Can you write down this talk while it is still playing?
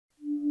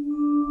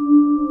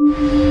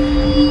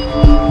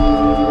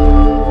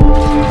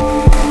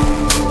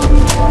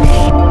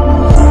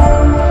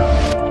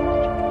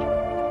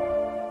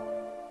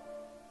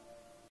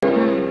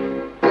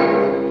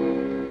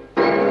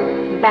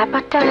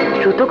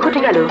ঘটে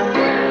গেল।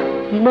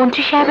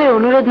 মন্ত্রী সাহেবের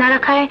অনুরোধ না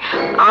রাখায়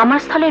আমার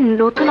স্থলে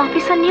নতুন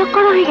অফিসার নিয়োগ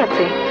করা হয়ে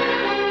গেছে।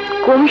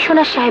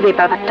 কমিশনার সাহেব এই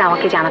ব্যাপারটা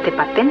আমাকে জানাতে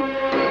পারতেন।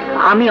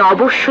 আমি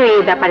অবশ্যই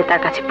এই ব্যাপারে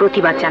তার কাছে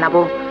প্রতিবাদ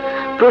জানাবো,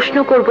 প্রশ্ন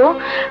করব,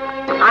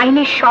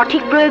 আইনের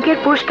সঠিক প্রয়োগের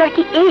পুরস্কার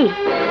কি এই?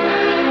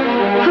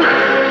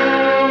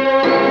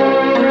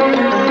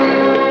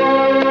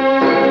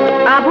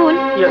 আবুল।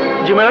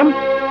 জি ম্যাডাম।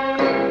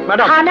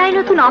 থানায়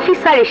নতুন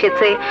অফিসার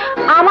এসেছে,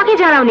 আমাকে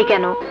জানাওনি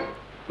কেন?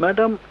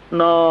 ম্যাডাম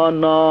না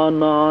না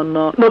না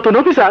না, নতুন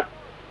অফিসার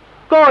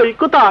কই,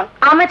 কোথায়?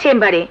 আমার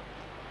চেম্বারে।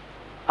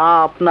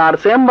 আপনার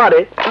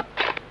চেম্বারে?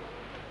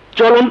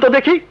 চলুন তো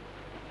দেখি।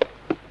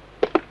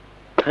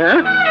 হ্যাঁ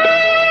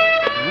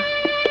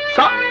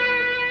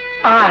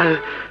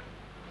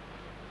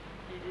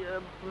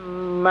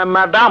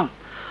ম্যাডাম,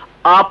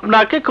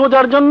 আপনাকে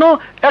খোঁজার জন্য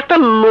একটা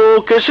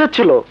লোক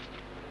এসেছিল।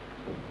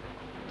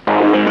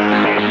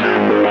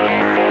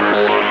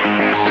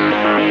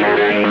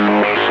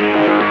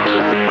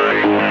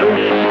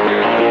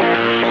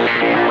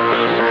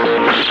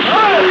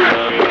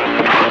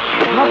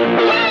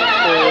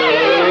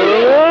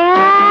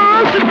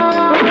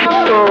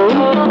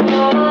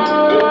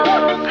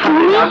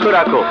 রাখো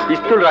রাখো,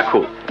 পিস্তল রাখো,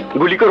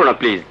 গুলি করো না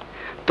প্লিজ।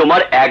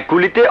 তোমার এক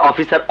গুলিতে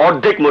অফিসার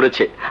অর্ধেক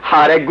মরেছে,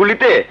 আর এক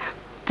গুলিতে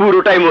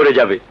পুরোটাই মরে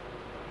যাবে।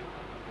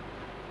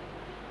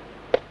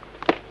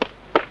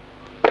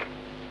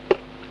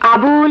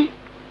 আবুল,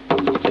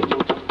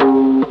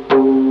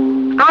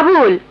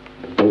 আবুল।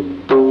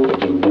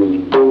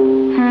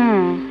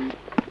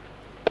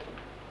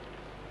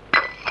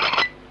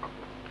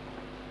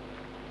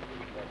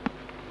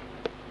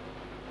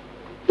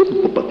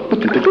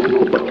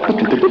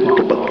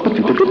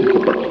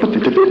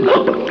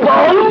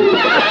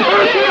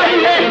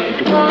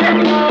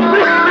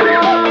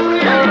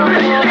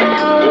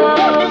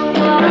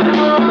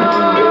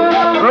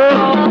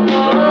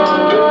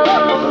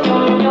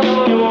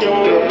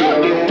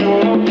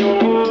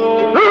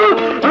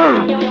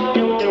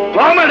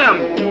 ম্যাডাম,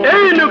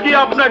 এই লোকই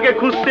আপনাকে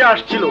খুঁজতে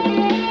আসছিল,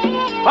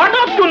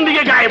 হঠাৎ কোন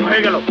দিকে গায়েব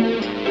হয়ে গেল।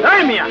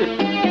 এই মিয়া,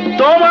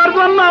 তোমার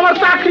জন্য আমার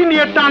চাকরি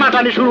নিয়ে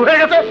টানাটানি শুরু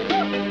হয়ে গেছে।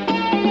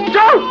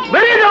 যাও,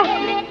 বেরিয়ে যাও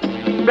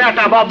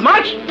বেটা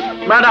বদমাশ।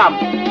 ম্যাডাম,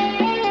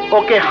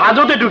 ওকে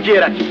হাজতে ঢুকিয়ে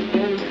রাখি,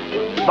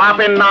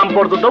 বাপের নাম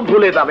পর্যন্ত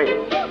ভুলে যাবে।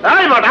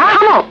 এই বেটা,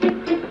 থামো,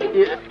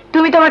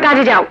 তুমি তোমার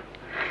কাজে যাও,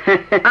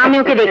 আমি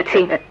ওকে দেখছি।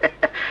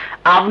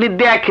 আপনি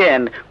দেখেন,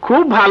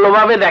 খুব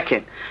ভালোভাবে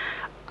দেখেন।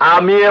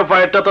 আমি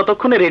এফআইআরটা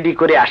ততক্ষণে রেডি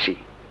করে আসি।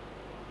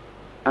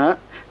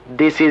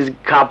 দিস ইজ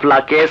ঘাপলা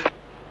কেস,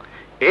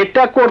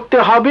 এটা করতে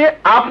হবে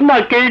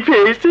আপনাকেই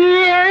পেয়েছি।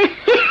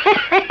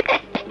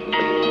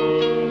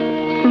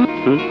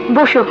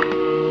 বসো।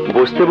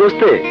 বসতে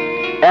বসতে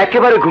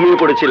একেবারে ঘুমিয়ে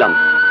পড়েছিলাম,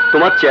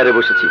 তোমার চেয়ারে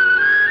বসেছি,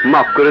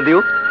 মাফ করে দিও।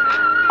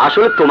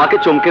 আসলে তোমাকে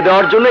চমকে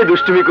দেওয়ার জন্যই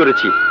দুষ্টুমি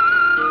করেছি।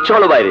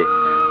 চলো বাইরে,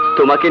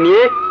 তোমাকে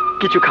নিয়ে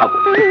কিছু খাবো।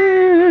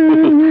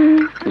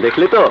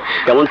 দেখলে তো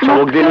কেমন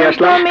চমক দিয়ে নিয়ে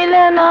আসলাম।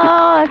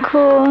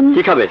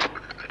 কি খাবে,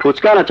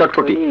 ফুচকা না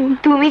চটপটি?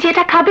 তুমি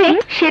যেটা খাবে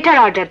সেটার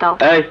অর্ডার দাও।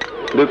 এই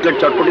 2 প্লেট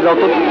চটপটি দাও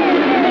তো।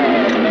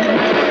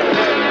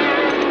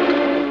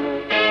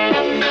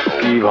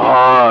 কি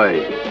ভাই,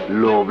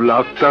 লোভ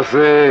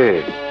লাগতাছে?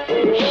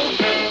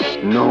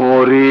 No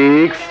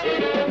risk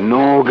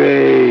no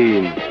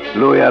gain,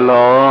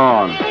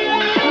 লয়ালন।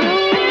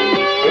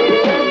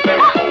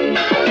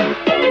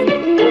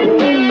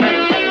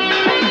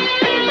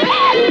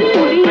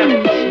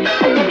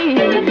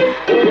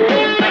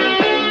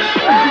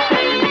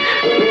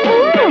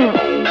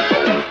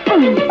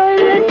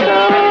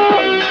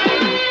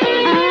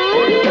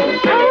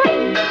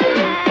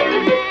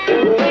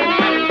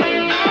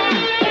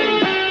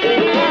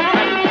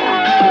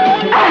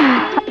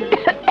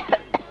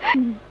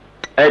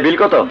 এই বিল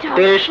কত?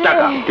 30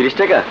 টাকা। 30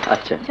 টাকা?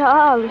 আচ্ছা।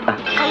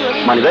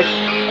 মানিব্যাগ,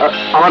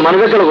 আমার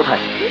মানিব্যাগ গেল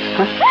কোথায়?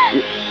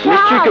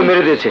 নিশ্চয়ই কেউ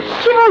মেরে দিয়েছে।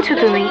 কি বলছো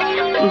তুমি?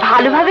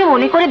 ভালোভাবে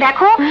মনে করে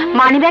দেখো,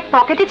 মানিব্যাগ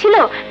পকেটে ছিল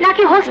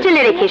নাকি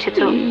হোস্টেলে রেখে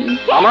এসেছো?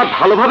 আমার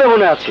ভালোভাবে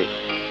মনে আছে,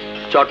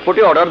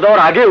 চটপটি অর্ডার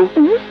দেওয়ার আগেও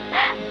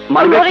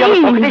মানিব্যাগ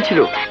আমার পকেটেই ছিল।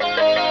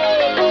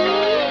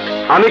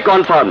 আমি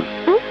কনফার্ম,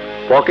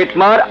 পকেট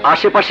মার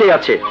আশেপাশেই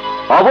আছে,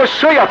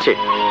 অবশ্যই আছে।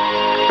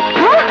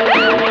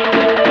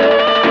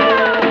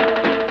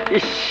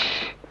 ইস,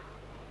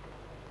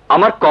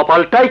 আমার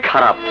কপালটাই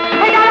খারাপ।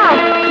 দাঁড়াও,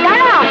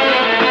 দাঁড়াও।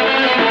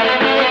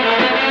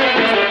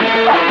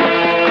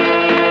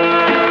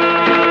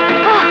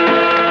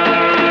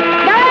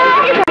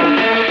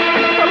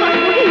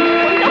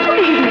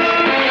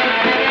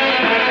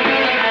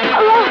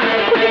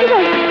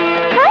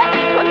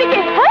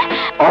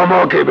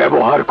 আমাকে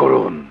ব্যবহার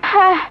করুন।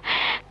 হ্যাঁ,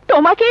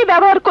 তোমাকেই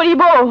ব্যবহার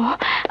করিব।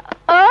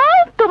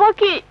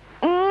 তোমাকে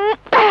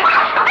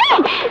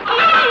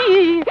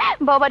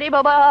বাবারে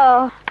বাবা।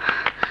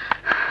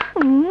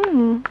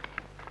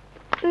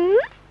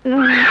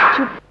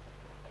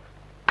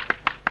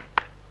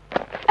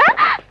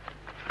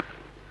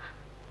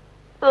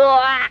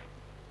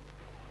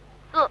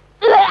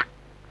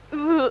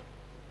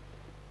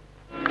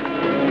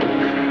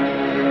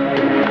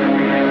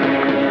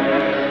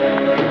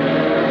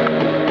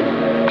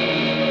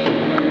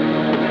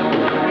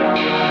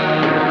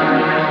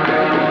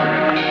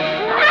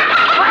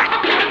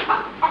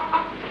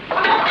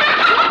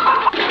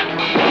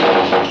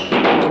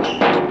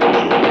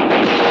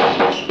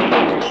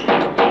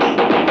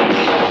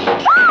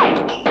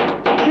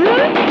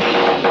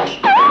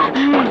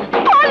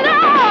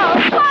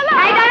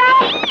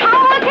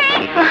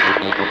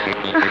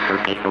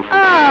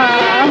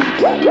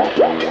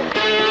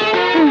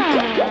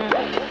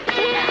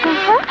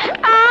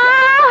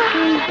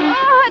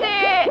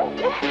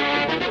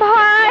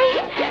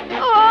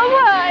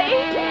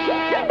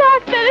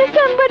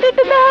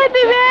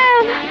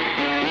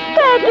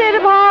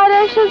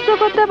 সহ্য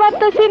করতে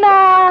পারতেছি না,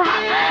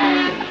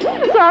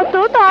 যত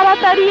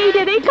তাড়াতাড়ি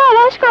এটারই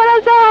খালাস করা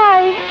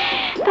যায়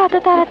তত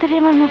তাড়াতাড়ি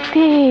আমার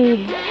মুক্তি।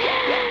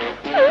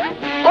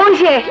 ওই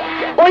যে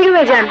ওই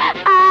রুমে যান।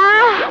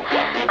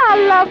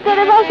 আল্লাহ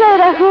আপনারে বাঁচায়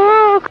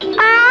রাখুক।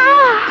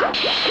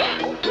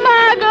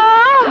 মা গো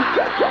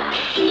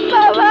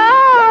বাবা,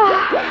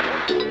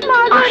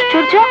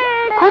 আশ্চর্য,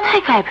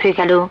 কোথায় গায়েব হয়ে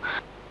গেল?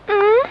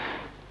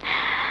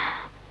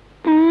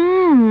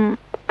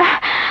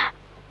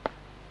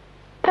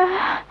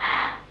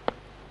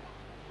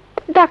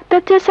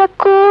 ডাক্তার চাচা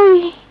কই?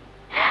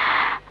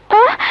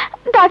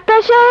 ডাক্তার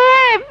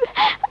সাহেব,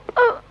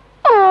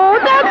 ও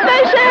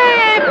ডাক্তার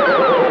সাহেব,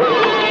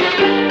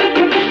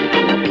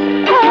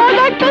 ও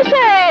ডাক্তার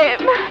সাহেব।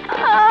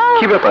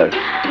 কি ব্যাপার,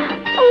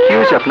 কি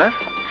হয়েছে আপনার?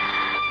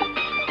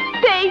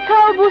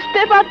 দেখাও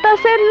বুঝতে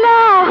পারতেছেন না?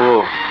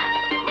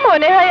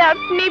 মনে হয়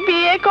আপনি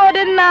বিয়ে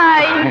করেন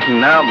নাই।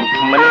 না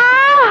মানে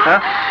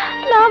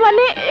না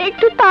মানে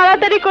একটু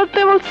তাড়াতাড়ি করতে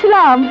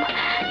বলছিলাম,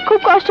 খুব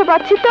কষ্ট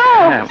পাচ্ছি তো।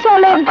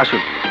 চলেন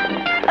আসুন,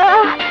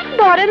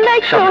 ধরেন না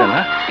একটু,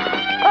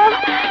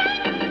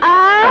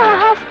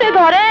 হাসতে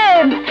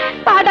ধরেন,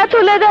 পাটা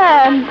তুলে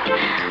দেন।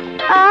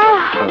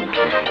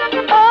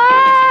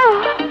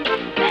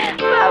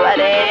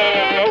 বাবারে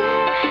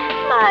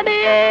আরে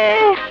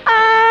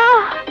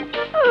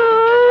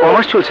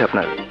কমাস চলছে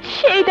আপনার?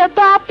 সেইটা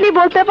তো আপনি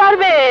বলতে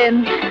পারবেন।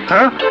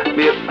 হ্যাঁ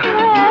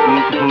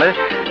মানে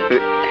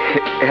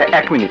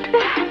 1 মিনিট।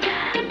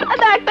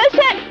 ডাক্তার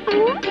সাহেব,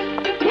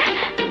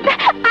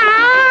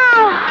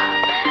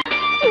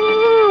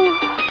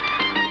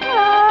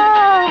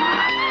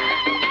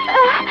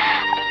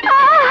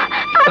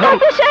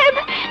 ডাক্তার সাহেব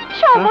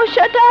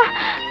সমস্যাটা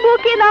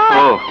বুকে না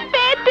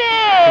পেটে।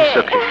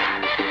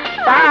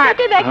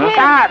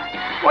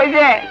 ওই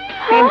যে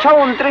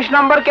 329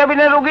 নম্বর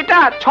কেবিনের রোগীটা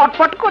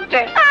ছটফট করছে,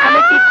 আমি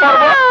কি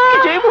করবো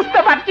কিছুই বুঝতে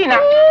পারছি না।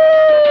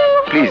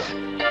 প্লিজ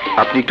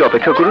আপনি একটু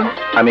অপেক্ষা করুন,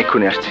 আমি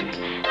এক্ষুনি আসছি।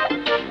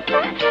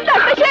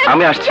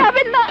 আমি আসছি।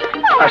 যাবেন না,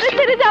 আমাদের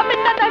ছেড়ে যাবেন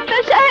না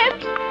ডাক্তার সাহেব।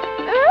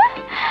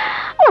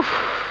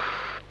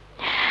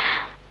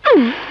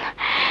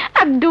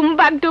 একদম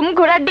বাগডুম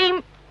ঘোড়া ডিম।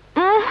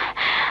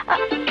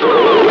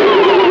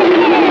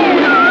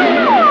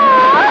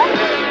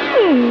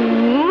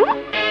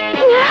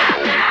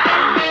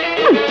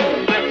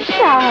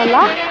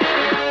 শালা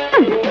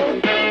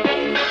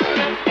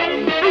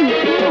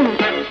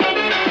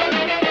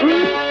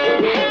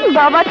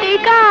বাবা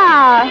টিকা,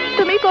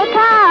 তুমি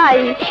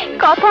কোথায়?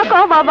 কথা ক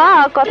বাবা,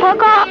 কথা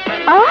ক।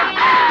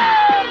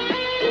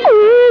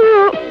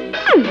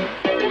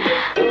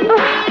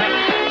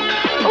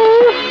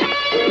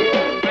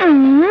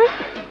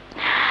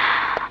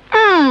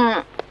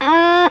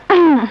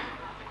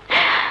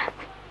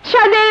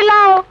 সাদের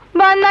লাও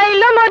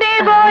বানাইলো মরে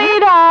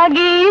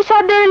বৈরাগী,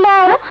 সাদের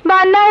লাও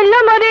বানাইলো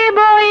মরে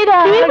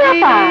বৈরাগী।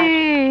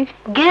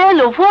 গেল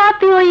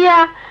ভুয়াতি হইয়া,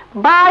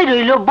 বাই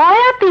রইল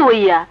বয়াতি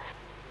হইয়া।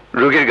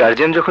 রোগীর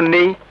গার্জিয়ান যখন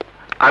নেই,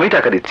 আমি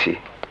টাকা দিচ্ছি,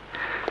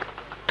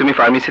 তুমি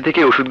ফার্মেসি থেকে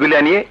ওষুধগুলি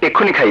আনিয়ে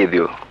এক্ষুনি খাইয়ে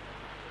দিও।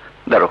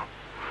 দাঁড়ো।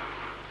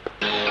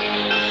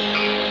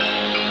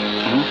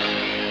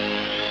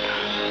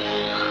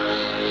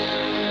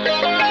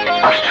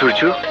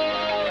 আশ্চর্য,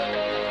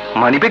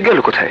 মানিব্যাগ গেল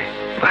কোথায়?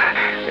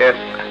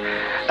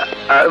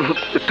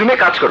 তুমি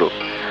কাজ করো,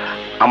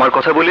 আমার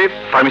কথা বলে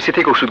ফার্মেসি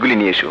থেকে ওষুধগুলি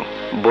নিয়ে এসো,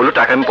 বলো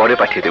টাকা আমি পরে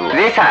পাঠিয়ে দেবো।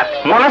 জি স্যার,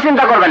 কোনো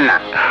চিন্তা করবেন না।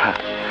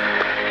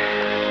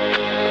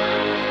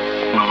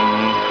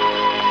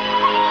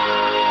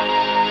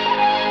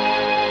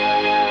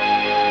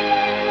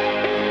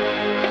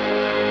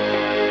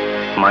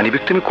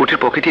 মানিব্যাগ তুমি কোটের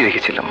পকেটেই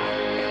রেখেছিলাম,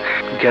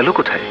 গেল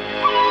কোথায়?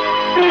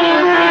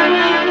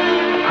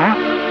 হ্যাঁ,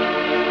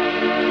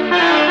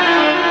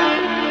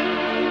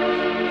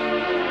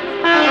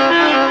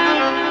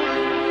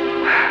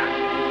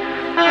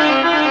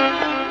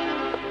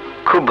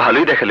 খুব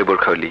ভালোই দেখালে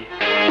বোরখাওয়ালি।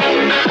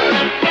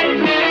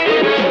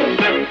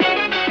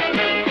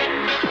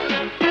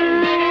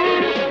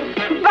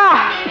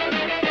 বাহ,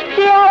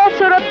 চেহারা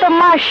সুরত তো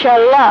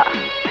মাশাআল্লাহ,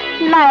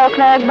 নায়ক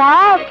নায়ক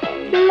ভাব,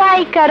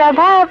 নায়িকারা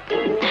ভাব।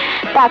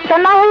 ডাক্তার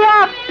না হইয়া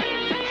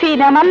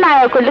সিনেমার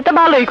নায়ক হইলে তো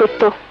ভালোই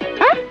করতো।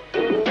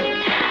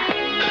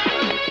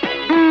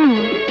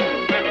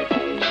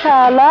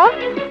 শালা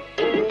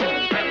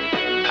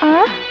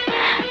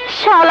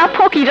শালা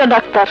ফকিরা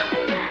ডাক্তার,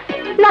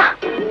 না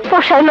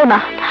পোষাইলো না।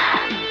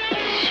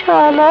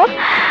 শালা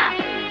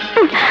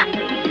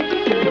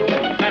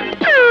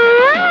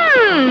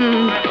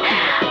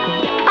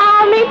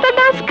আমি তো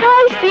ডাস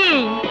খাইছি,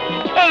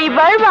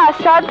 এইবার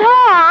বাসা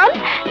ধান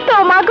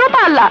তোমাকে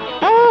পালা।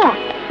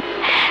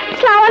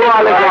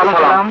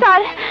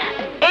 স্যার,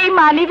 এই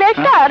মানি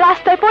ব্যাগটা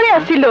রাস্তায় পড়ে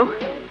আসছিল,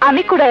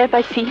 আমি কুড়াইয়া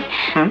পাইছি,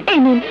 এই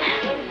নিন।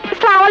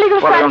 আসসালামু আলাইকুম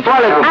স্যার,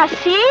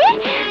 আসি।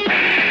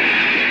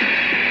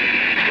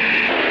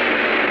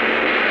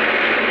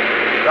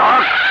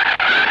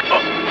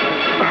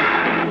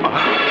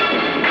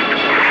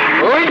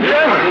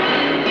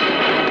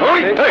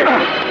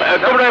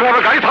 তোমরা এভাবে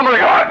গাড়ি থামালে,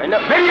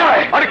 বেরিয়ে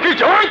আয়। আরে কি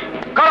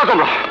কারা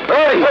তোমরা?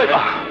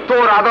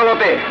 তোর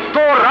আদালতে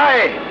তোর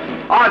রায়ে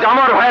আজ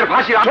আমার ভাইয়ের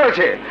ফাঁসি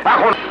হয়েছে,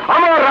 এখন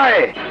আমার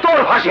রায়ে তোর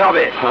ফাঁসি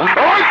হবে।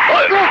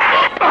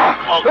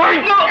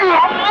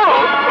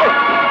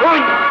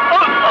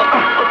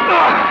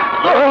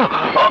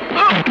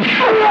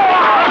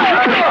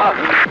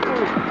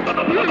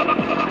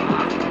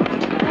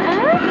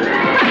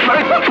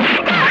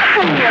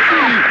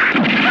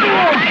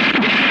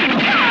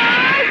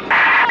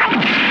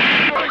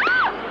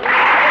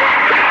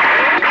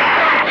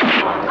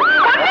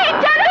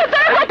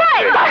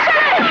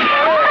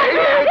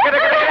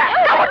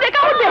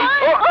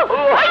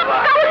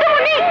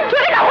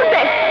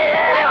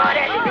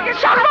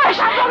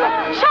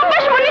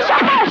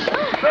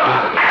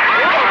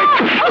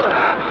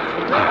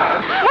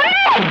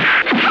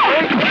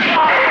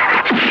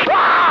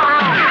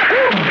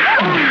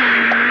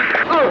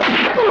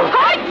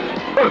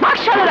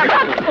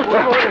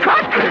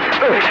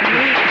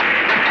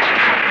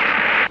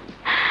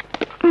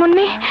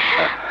 মুন্নি,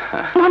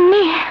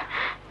 মুন্নি,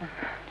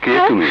 কে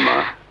তুমি মা?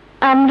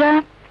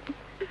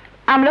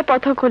 আমরা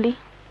পথকলি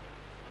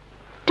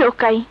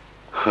টোকাই।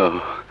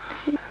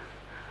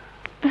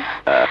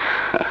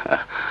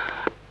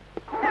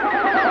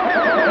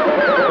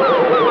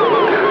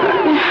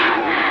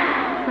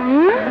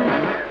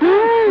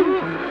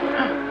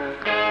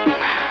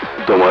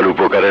 তোমার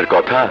উপকারের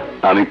কথা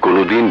আমি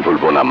কোনোদিন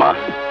ভুলবো না মা।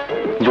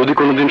 যদি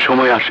কোনোদিন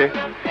সময় আসে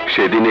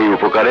সেদিন এই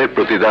উপকারের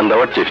প্রতিদান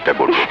দেওয়ার চেষ্টা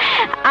করব।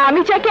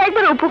 আমি যাকে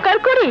একবার উপকার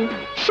করি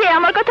সে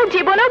আমার কথা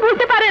জীবনেও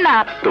ভুলতে পারে না।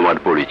 তোমার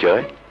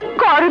পরিচয়?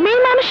 কর্মেই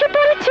মানুষের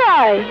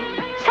পরিচয়।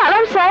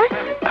 সালাম স্যার।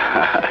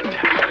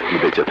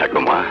 বেঁচে থাকো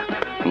মা,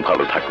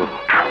 ভালো থাকো।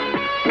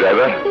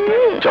 ড্রাইভার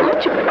চলো।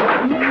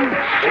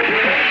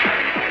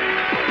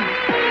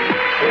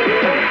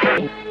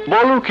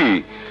 বলো কি,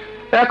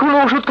 এখনো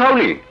ওষুধ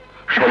খাওনি?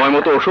 সময়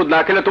মতো ওষুধ না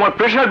খেলে তোমার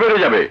প্রেশার বেড়ে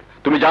যাবে।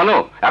 তুমি জানো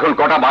এখন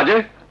কটা বাজে?